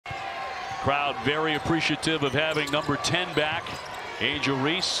Crowd very appreciative of having number 10 back. Angel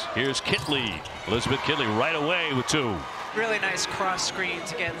Reese. Here's Kitley. Elizabeth Kitley right away with 2. Really nice cross screen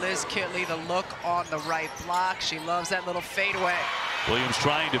to get Liz Kitley the look on the right block. She loves that little fadeaway. Williams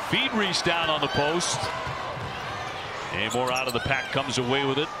trying to feed Reese down on the post. Amore out of the pack comes away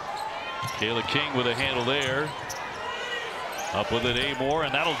with it. Kayla King with a handle there. Up with it, Amore,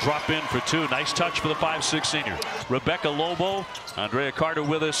 and that'll drop in for 2. Nice touch for the 5'6" senior. Rebecca Lobo, Andrea Carter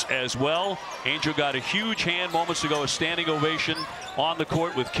with us as well. Angel got a huge hand moments ago, a standing ovation on the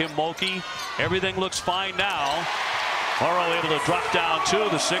court with Kim Mulkey. Everything looks fine now. Morrow able to drop down too,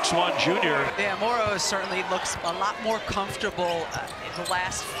 the 6'1" junior. Yeah, Morrow certainly looks a lot more comfortable in the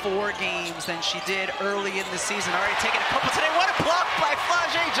last 4 games than she did early in the season. Already taking a couple today. What a block by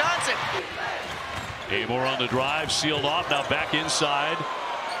Flau'jae Johnson. Amore on the drive, sealed off, now back inside.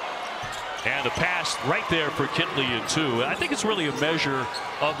 And a pass right there for Kitley in 2. I think it's really a measure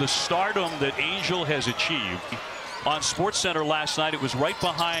of the stardom that Angel has achieved. On SportsCenter last night, it was right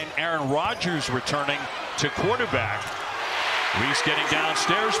behind Aaron Rodgers returning to quarterback. Reese getting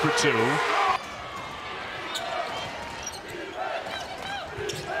downstairs for 2.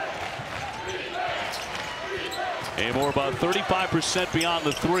 Amore about 35% beyond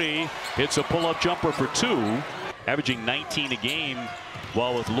the 3. Hits a pull-up jumper for 2. Averaging 19 a game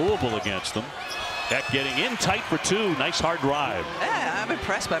while with Louisville against them. Eck getting in tight for 2. Nice hard drive. Yeah, I'm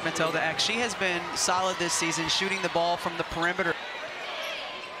impressed by Matilda Eck. She has been solid this season, shooting the ball from the perimeter.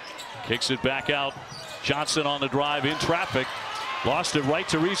 Kicks it back out. Johnson on the drive in traffic. Lost it right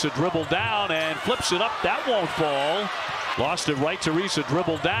to Reese, dribble down and flips it up. That won't fall. Lost it right to Reese,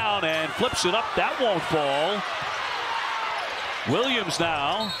 dribble down and flips it up. That won't fall. Williams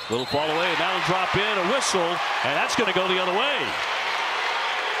now, little fall away, and that'll drop in, a whistle, and that's going to go the other way.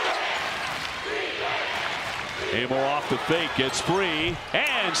 Amore off the fake, gets free,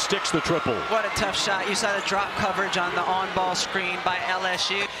 and sticks the triple. What a tough shot. You saw the drop coverage on the on-ball screen by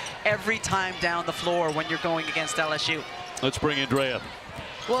LSU. Every time down the floor when you're going against LSU. Let's bring in Drea.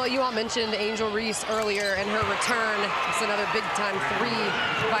 Well, you all mentioned Angel Reese earlier and her return. It's another big-time 3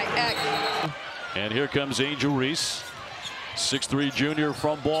 by Eck. And here comes Angel Reese. 6'3" junior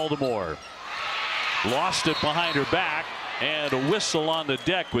from Baltimore. Lost it behind her back, and a whistle on the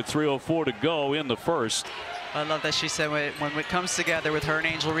deck with 3:04 to go in the first. I love that she said when it comes together with her and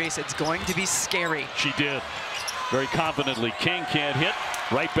Angel Reese, it's going to be scary. She did. Very confidently. King can't hit.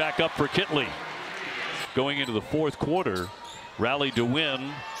 Right back up for Kitley. Going into the 4th quarter, rallied to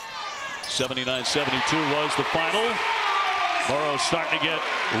win. 79-72 was the final. Morrow starting to get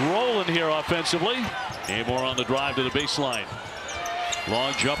rolling here offensively. Amore on the drive to the baseline.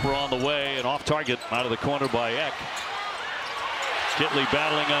 Long jumper on the way and off target out of the corner by Eck. Kitley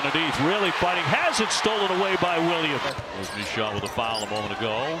battling underneath, really fighting. Has it stolen away by Williams. Was Michaud with a foul a moment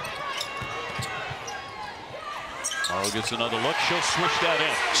ago. Morrow gets another look. She'll switch that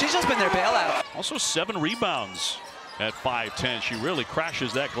in. She's just been their bailout. Also 7 rebounds at 5'10". She really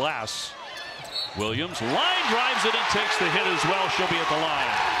crashes that glass. Williams line drives it and takes the hit as well. She'll be at the line.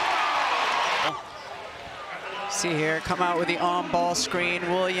 See here, come out with the on-ball screen.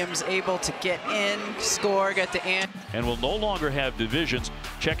 Williams able to get in, score, get the in. And will no longer have divisions.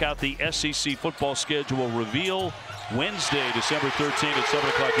 Check out the SEC football schedule reveal Wednesday, December 13th at 7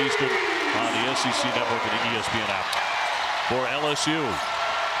 o'clock Eastern on the SEC Network and the ESPN app. For LSU,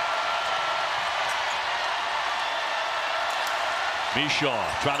 Michaud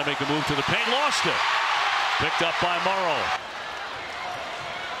trying to make a move to the paint, lost it. Picked up by Morrow.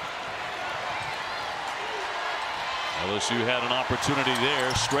 LSU had an opportunity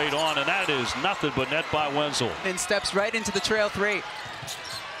there, straight on, and that is nothing but net by Wenzel. And steps right into the trail 3.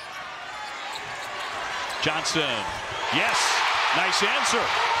 Johnson, yes, nice answer.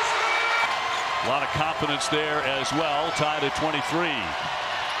 A lot of confidence there as well, tied at 23.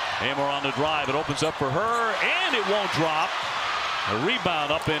 Amore on the drive, it opens up for her, and it won't drop. A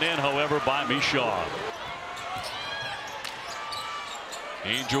rebound up and in, however, by Michaud.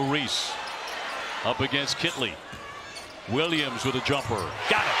 Angel Reese up against Kitley. Williams with a jumper.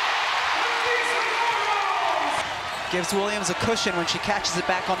 Got it. Gives Williams a cushion when she catches it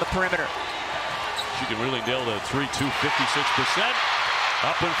back on the perimeter. She can really nail the 3-2, 56%.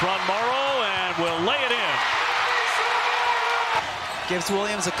 Up in front, Morrow, and will lay it in. Gives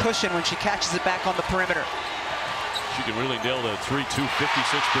Williams a cushion when she catches it back on the perimeter. She can really nail the 3-2,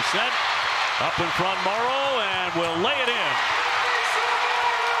 56%. Up in front, Morrow, and will lay it in.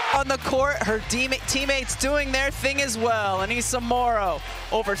 On the court, her teammates doing their thing as well. Aneesah Morrow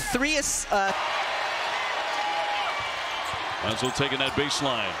over 3 Wenzel taking that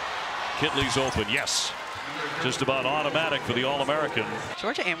baseline. Kitley's open, yes. just about automatic for the All-American.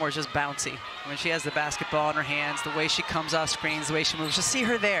 Georgia Amoore is just bouncy. When she has the basketball in her hands, the way she comes off screens, the way she moves. Just see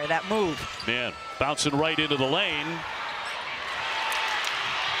her there, that move. Man, bouncing right into the lane.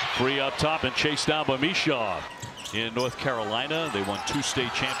 Free up top and chased down by Mishaw. In North Carolina, they won 2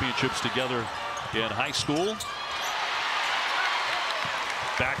 state championships together in high school.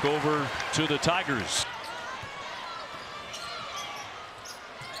 Back over to the Tigers.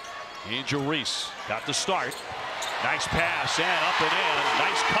 Angel Reese got the start. Nice pass and up and in.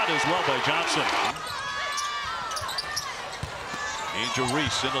 Nice cut as well by Johnson. Angel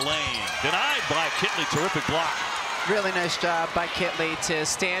Reese in the lane. Denied by Kitley. Terrific block. Really nice job by Kitley to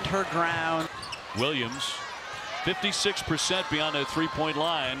stand her ground. Williams, 56% beyond that 3-point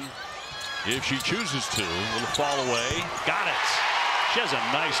line. If she chooses to, a little fall away. Got it. She has a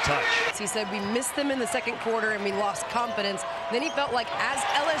nice touch. He said we missed them in the second quarter and we lost confidence. Then he felt like as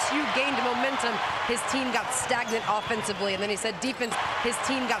LSU gained momentum, his team got stagnant offensively. And then he said defense, his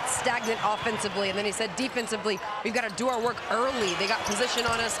team got stagnant offensively. And then he said defensively, we've got to do our work early. They got position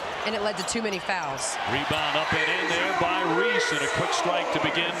on us and it led to too many fouls. Rebound up and in there by Reese, and a quick strike to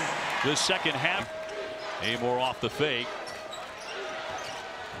begin the second half. Amoore off the fake.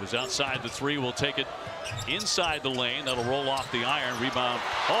 Was outside the 3, will take it inside the lane. That'll roll off the iron. Rebound.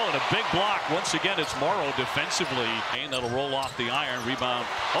 Oh, and a big block. Once again, it's Morrow defensively. And that'll roll off the iron. Rebound.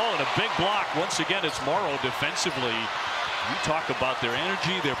 Oh, and a big block. Once again, it's Morrow defensively. You talk about their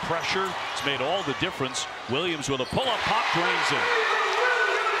energy, their pressure. It's made all the difference. Williams with a pull-up pop, drains it.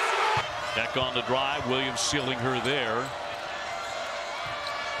 Back on the drive. Williams sealing her there.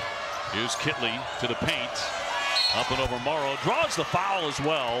 Here's Kitley to the paint. Up and over Morrow. Draws the foul as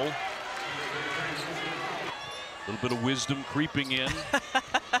well. A little bit of wisdom creeping in.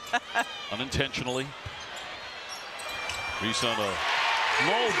 Unintentionally. Reese on a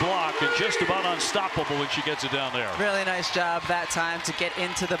low block and just about unstoppable when she gets it down there. Really nice job that time to get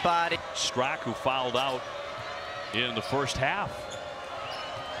into the body. Strack, who fouled out in the first half.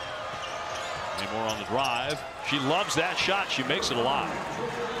 Amoore on the drive. She loves that shot. She makes it a lot.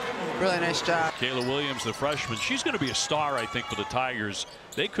 Really nice job. Kayla Williams, the freshman, she's going to be a star, I think, for the Tigers.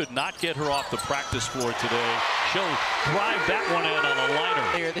 They could not get her off the practice floor today. She'll drive that one in on a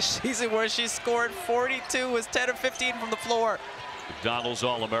liner. Here this season where she scored 42, was 10 of 15 from the floor. McDonald's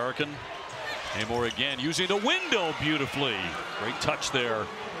All-American. Amoore again using the window beautifully. Great touch there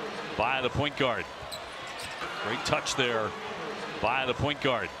by the point guard. Great touch there by the point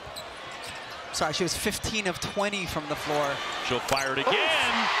guard. Sorry, she was 15 of 20 from the floor. She'll fire it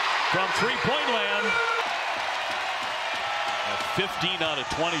again from 3-point land. 15 out of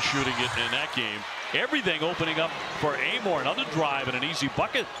 20 shooting it in that game. Everything opening up for Amoore. Another drive and an easy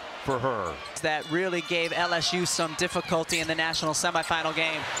bucket for her. That really gave LSU some difficulty in the national semifinal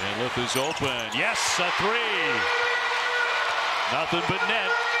game. And Lith is open. Yes, a 3. Nothing but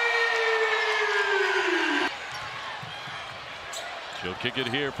net. She'll kick it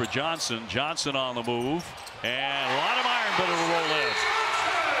here for Johnson. Johnson on the move. And a lot of iron, but it'll roll in.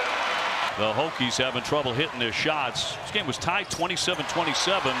 The Hokies having trouble hitting their shots. This game was tied 27-27.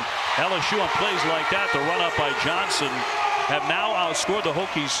 LSU on plays like that, the run up by Johnson, have now outscored the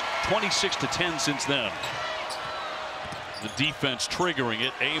Hokies 26-10 since then. The defense triggering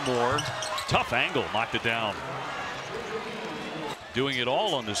it. Amoore, tough angle, knocked it down. Doing it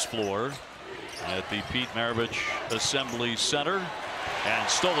all on this floor at the Pete Maravich Assembly Center. And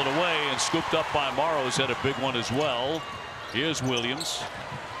stolen away and scooped up by Morrow's, had a big one as well. Here's Williams.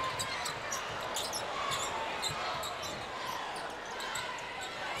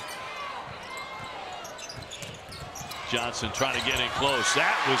 Johnson trying to get in close.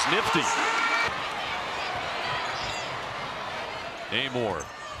 That was nifty. Amoore.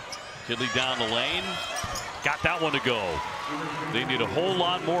 Kitley down the lane. Got that one to go. They need a whole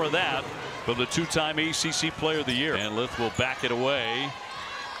lot more of that from the 2-time ACC Player of the Year. And Lith will back it away.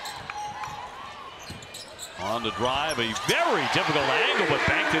 On the drive, a very difficult angle, but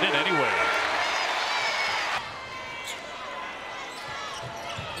banked it in anyway.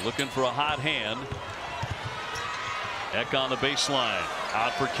 Looking for a hot hand. Eck on the baseline.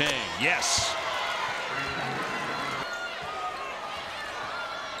 Out for King. Yes.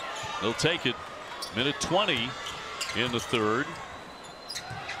 They'll take it. Minute 20 in the third.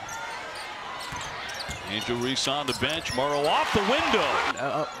 Angel Reese on the bench. Morrow off the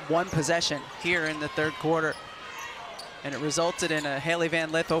window. One possession here in the third quarter. And it resulted in a Haley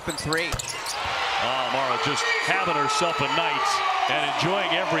Van Lith open 3. Oh, Morrow just having herself a night and enjoying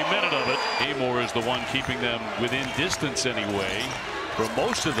every minute of it. Amoore is the one keeping them within distance anyway for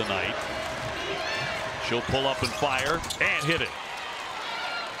most of the night. She'll pull up and fire and hit it.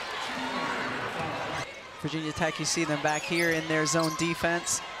 Virginia Tech, you see them back here in their zone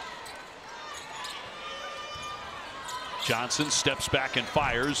defense. Johnson steps back and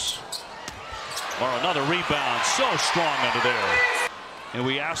fires. Or another rebound. So strong under there. And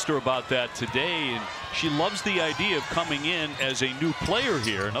we asked her about that today, and she loves the idea of coming in as a new player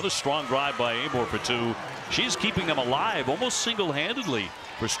here. Another strong drive by Amor for two. She's keeping them alive almost single-handedly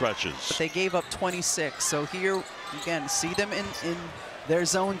for stretches. But they gave up 26. So here, again, see them in their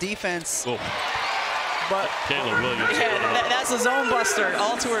zone defense. Oh. But Kayla Williams. Yeah, that's a zone buster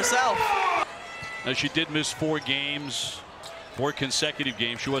all to herself. Now, she did miss 4 consecutive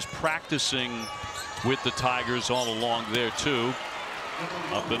games. She was practicing with the Tigers all along there, too.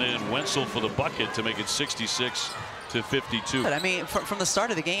 Up and in, Wenzel for the bucket to make it 66-52. But I mean, from the start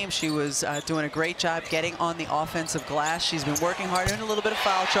of the game, she was doing a great job getting on the offensive glass. She's been working hard, in a little bit of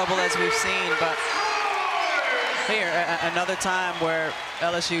foul trouble, as we've seen. But here, another time where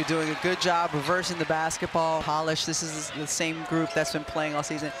LSU doing a good job reversing the basketball. Polish, this is the same group that's been playing all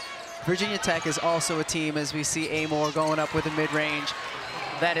season. Virginia Tech is also a team, as we see Amor going up with a mid-range,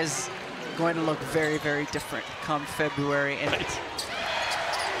 that is going to look very, very different come February. And right.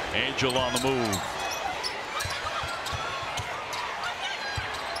 Angel on the move.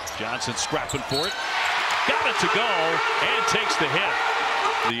 Johnson scrapping for it. Got it to go and takes the hit.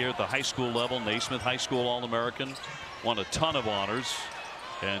 The year at the high school level, Naismith High School All-American, won a ton of honors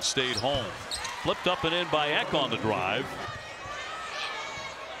and stayed home. Flipped up and in by Eck on the drive.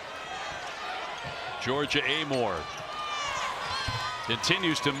 Georgia Amor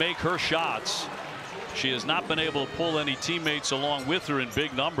continues to make her shots. She has not been able to pull any teammates along with her in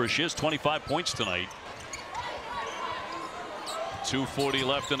big numbers. She has 25 points tonight. 2:40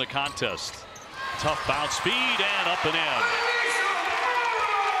 left in the contest. Tough bounce feed and up and in.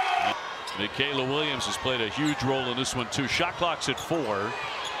 Michaela Williams has played a huge role in this one too. Shot clock's at 4.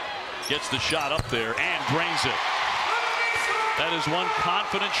 Gets the shot up there and drains it. That is one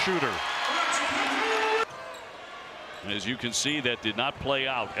confident shooter. As you can see, that did not play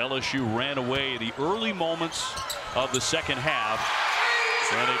out. LSU ran away the early moments of the second half,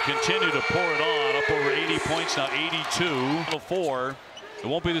 and they continue to pour it on. Up over 80 points now, 82-4. It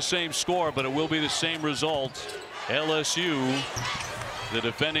won't be the same score, but it will be the same result. LSU, the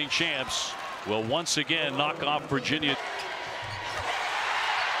defending champs, will once again knock off Virginia.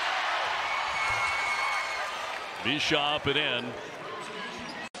 Misha up and in.